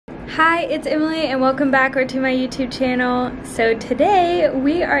Hi, it's Emily and welcome back to my YouTube channel. So today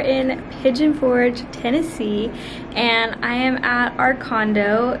we are in Pigeon Forge, Tennessee, and I am at our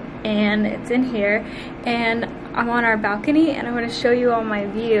condo and it's in here and I'm on our balcony and I want to show you all my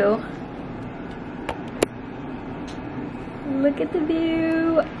view. Look at the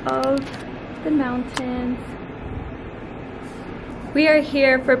view of the mountains. We are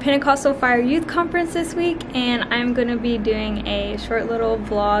here for Pentecostal Fire Youth Conference this week and I'm going to be doing a short little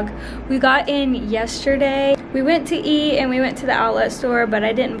vlog. We got in yesterday. We went to eat and we went to the outlet store, but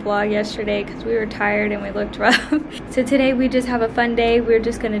I didn't vlog yesterday because we were tired and we looked rough. So today we just have a fun day. We're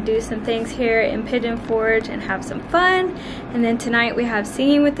just going to do some things here in Pigeon Forge and have some fun. And then tonight we have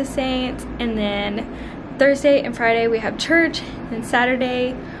singing with the saints, and then Thursday and Friday we have church, and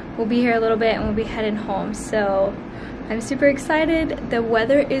Saturday we'll be here a little bit and we'll be heading home. So I'm super excited. The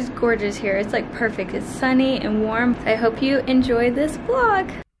weather is gorgeous here. It's like perfect. It's sunny and warm. I hope you enjoy this vlog.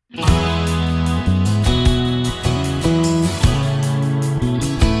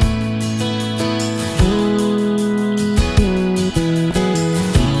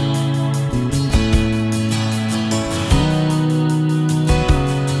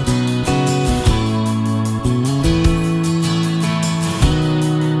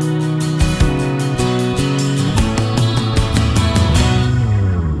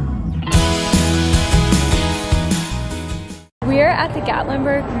 At the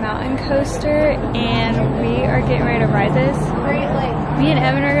Gatlinburg Mountain Coaster and we are getting ready to ride this. Me and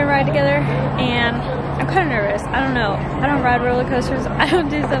Evan are gonna ride together and I'm kind of nervous. I don't know. I don't ride roller coasters. I don't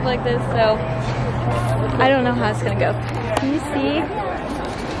do stuff like this, so I don't know how it's gonna go. Can you see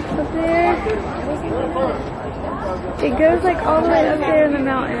up there? It goes like all the way up there in the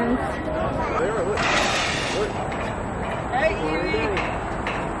mountains. Hey, Evie!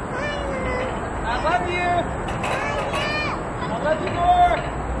 I love you! I love you more!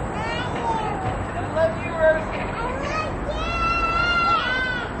 I love you, Rosie!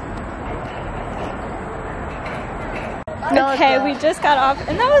 Okay, we just got off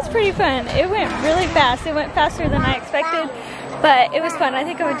and that was pretty fun. It went really fast. It went faster than I expected, but it was fun. I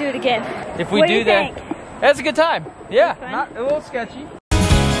think I would do it again. If we do that, that's a good time. Yeah, not a little sketchy.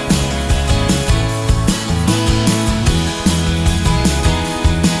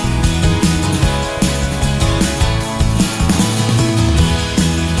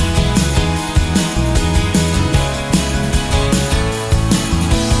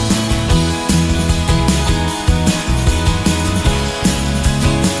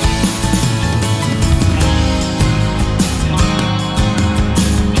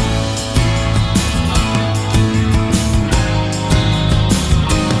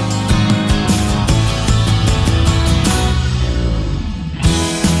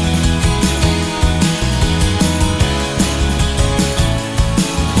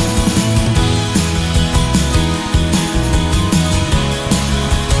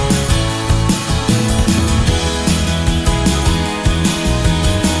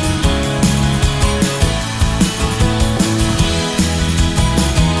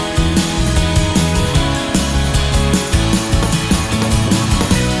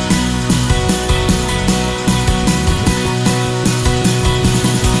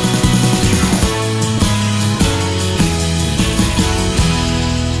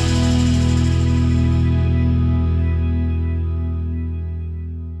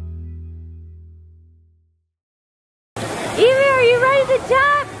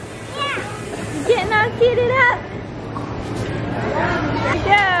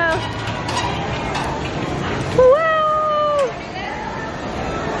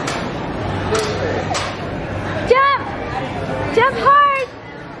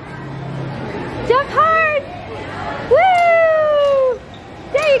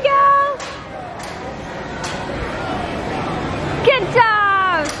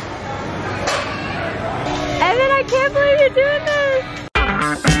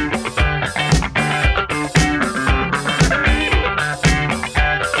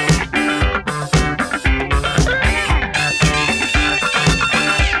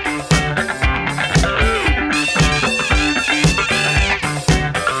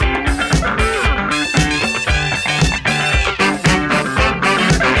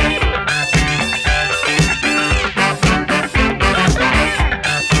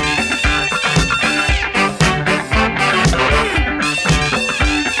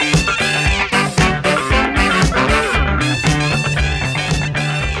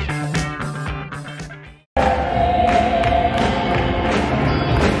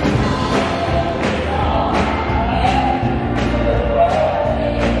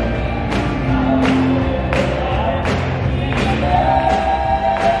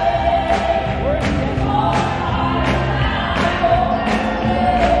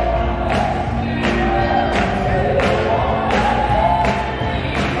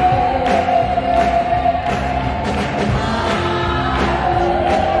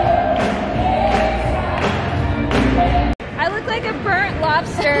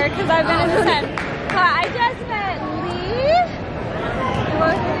 I've been in the sun. I just met Lee.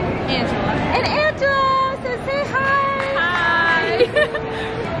 What was her name? Angela. And Angela, so say hi. Hi.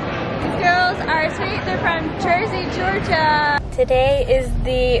 These girls are sweet. They're from Jersey, Georgia. Today is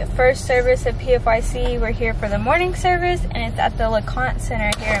the first service of PFYC. We're here for the morning service, and it's at the LeConte Center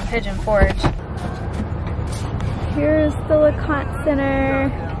here in Pigeon Forge. Here's the LeConte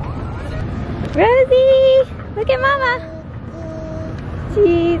Center. Rosie, look at Mama.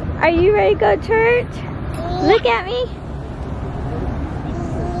 Jeez, are you ready to go to church? Look at me.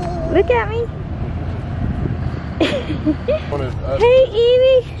 Look at me. Hey,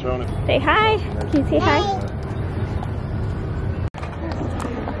 Evie. Say hi. Can you say hi?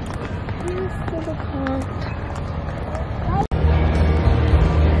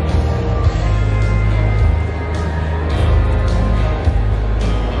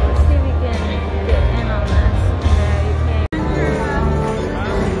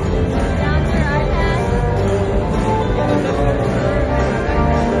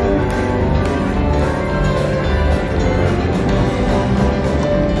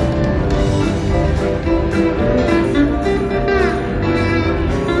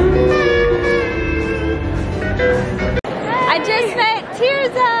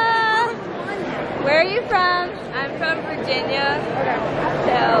 Where are you from? I'm from Virginia.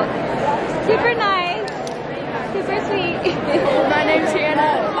 So, super nice, super sweet. My name's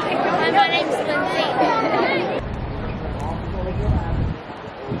Hannah. My name's Lindsay.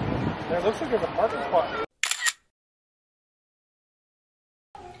 It looks like there's a parking spot.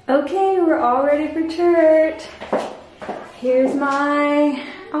 Okay, we're all ready for church. Here's my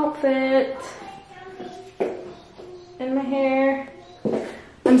outfit and my hair.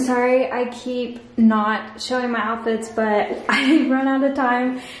 I'm sorry I keep not showing my outfits, but I run out of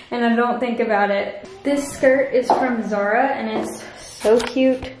time and I don't think about it. This skirt is from Zara and it's so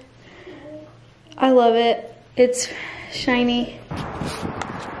cute. I love it. It's shiny.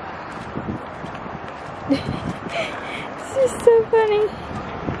 This is so funny.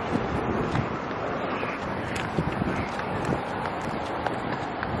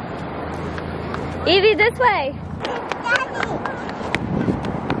 Evie, this way.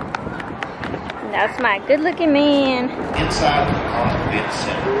 That's my good-looking man. Inside the convent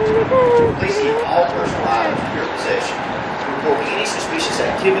center. Please keep all personal items in your possession. Report any suspicious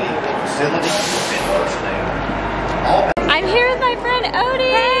activity in the facility and personnel. I'm here with my friend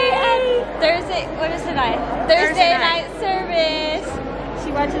Odie at Thursday. What is tonight? Thursday night service.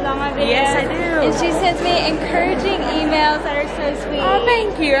 She watches all my videos. Yes, I do. And she sends me encouraging emails that are so sweet. Oh,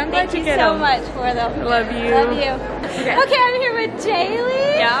 thank you. I'm glad Thank you you so much for them. Love you. Love you. Okay, I'm here with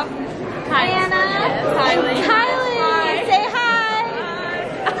Jaylee. Yeah. Hi, Anna. Kylie. Kylie. Hi. Say hi.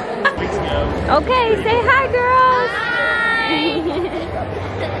 Okay, say hi, girls. Hi.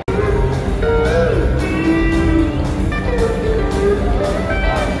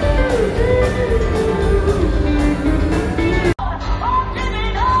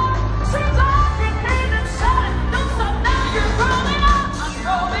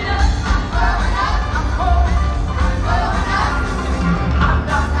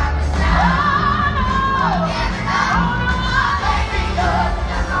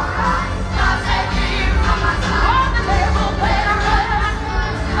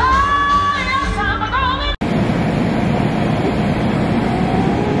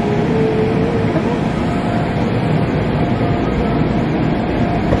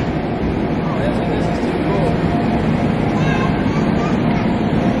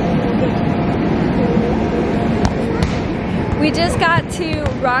 We just got to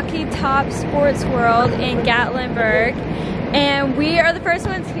Rocky Top Sports World in Gatlinburg, and we are the first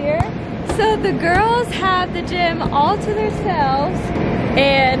ones here. So the girls have the gym all to themselves,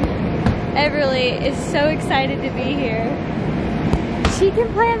 and Everly is so excited to be here. She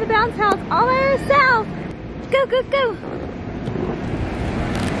can play on the bounce house all by herself. Go, go, go.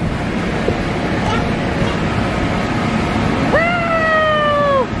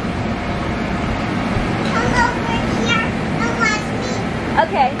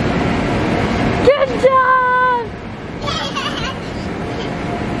 Okay. Good job!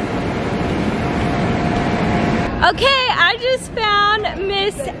 Okay, I just found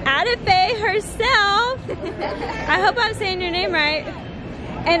Miss Adafe herself. I hope I'm saying your name right.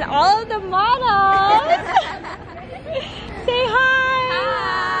 And all of the models. Say hi!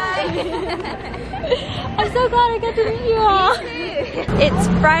 Hi! I'm so glad I got to meet you all. It's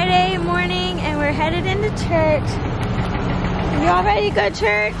Friday morning and we're headed into church. You all ready to go to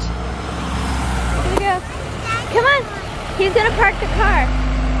church? Here we go. Come on. He's gonna park the car.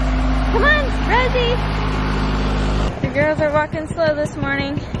 Come on, Rosie. The girls are walking slow this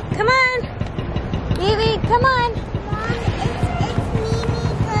morning. Come Come on. Mimi, come on. Mom, it's Mimi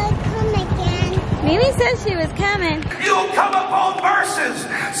gonna come again. Mimi said she was coming. You'll come upon verses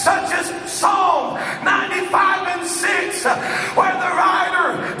such as Psalm 95 and 6, where the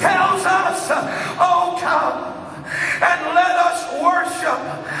writer tells us, oh, come and let us worship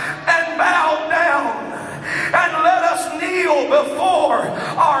and bow down and let us kneel before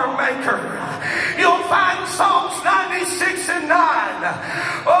our Maker. You'll find Psalms 96 and 9.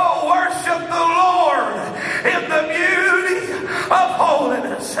 Oh, worship the Lord in the beauty of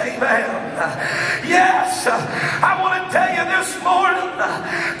holiness. Amen. Yes, I want to tell you this morning,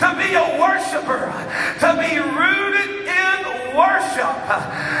 to be a worshiper, to be rooted in worship,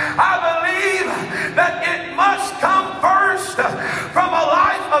 I believe that it must come first from a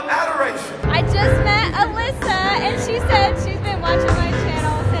life of adoration. I just met Alyssa and she said she's been watching my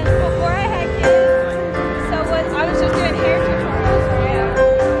channel since before I had kids. So I was just doing hair tutorials for you.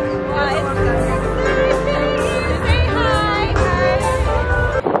 Say hi.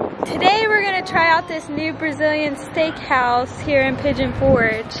 Today we're going to try out this new Brazilian steakhouse here in Pigeon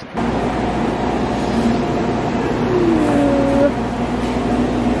Forge.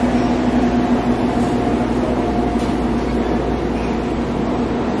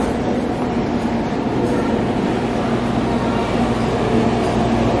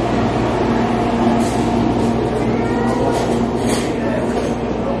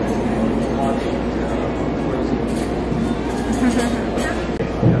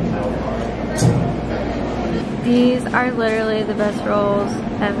 These are literally the best rolls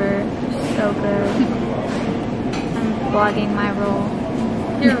ever. So good. I'm vlogging my roll.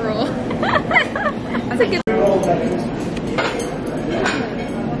 Your roll. That's a good roll.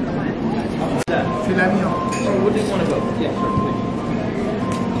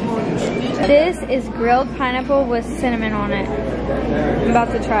 This is grilled pineapple with cinnamon on it. I'm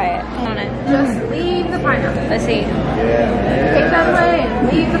about to try it. On it. Just leave the pineapple. Let's see. Take that away and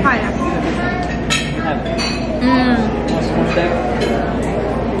leave the pineapple.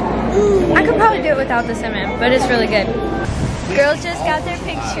 I could probably do it without the cinnamon, but it's really good. Girls just got their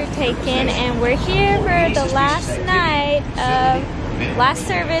picture taken and we're here for the last night of last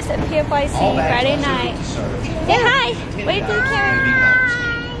service at PFYC Friday night. Say hi! Wave to the camera.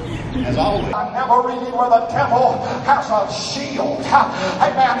 As always. I'm never reading where the devil has a shield.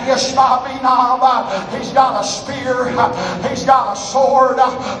 Amen. He's got a spear, he's got a sword,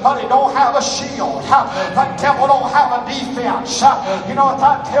 but he don't have a shield. The devil don't have a defense. You know what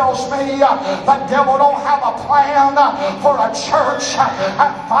that tells me? The devil don't have a plan for a church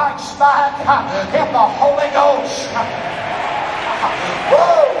that fights back in the Holy Ghost.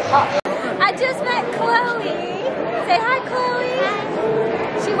 Woo! I just met Chloe. Say hi, Chloe.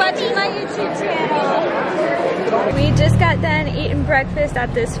 She's watching my YouTube channel. We just got done eating breakfast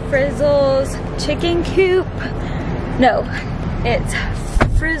at this Frizzle's chicken coop. No, it's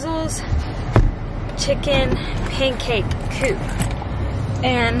Frizzle's chicken pancake coop.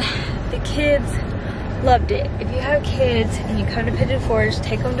 And the kids loved it. If you have kids and you come to Pigeon Forge,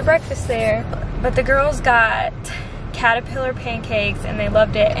 take them to breakfast there. But the girls got caterpillar pancakes and they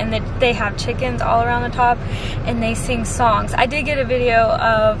loved it, and they have chickens all around the top and they sing songs. I did get a video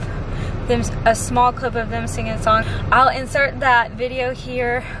of them, a small clip of them singing songs. I'll insert that video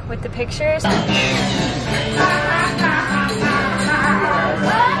here with the pictures.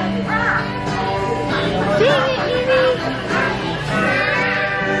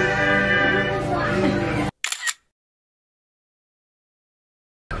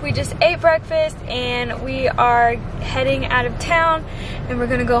 We just ate breakfast and we are heading out of town and we're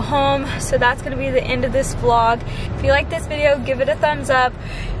gonna go home. So that's gonna be the end of this vlog. If you like this video, give it a thumbs up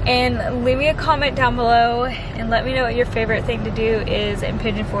and leave me a comment down below and let me know what your favorite thing to do is in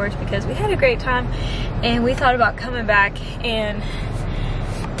Pigeon Forge, because we had a great time and we thought about coming back and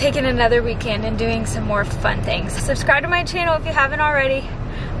taking another weekend and doing some more fun things. Subscribe to my channel if you haven't already.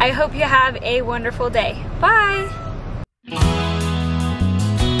 I hope you have a wonderful day. Bye!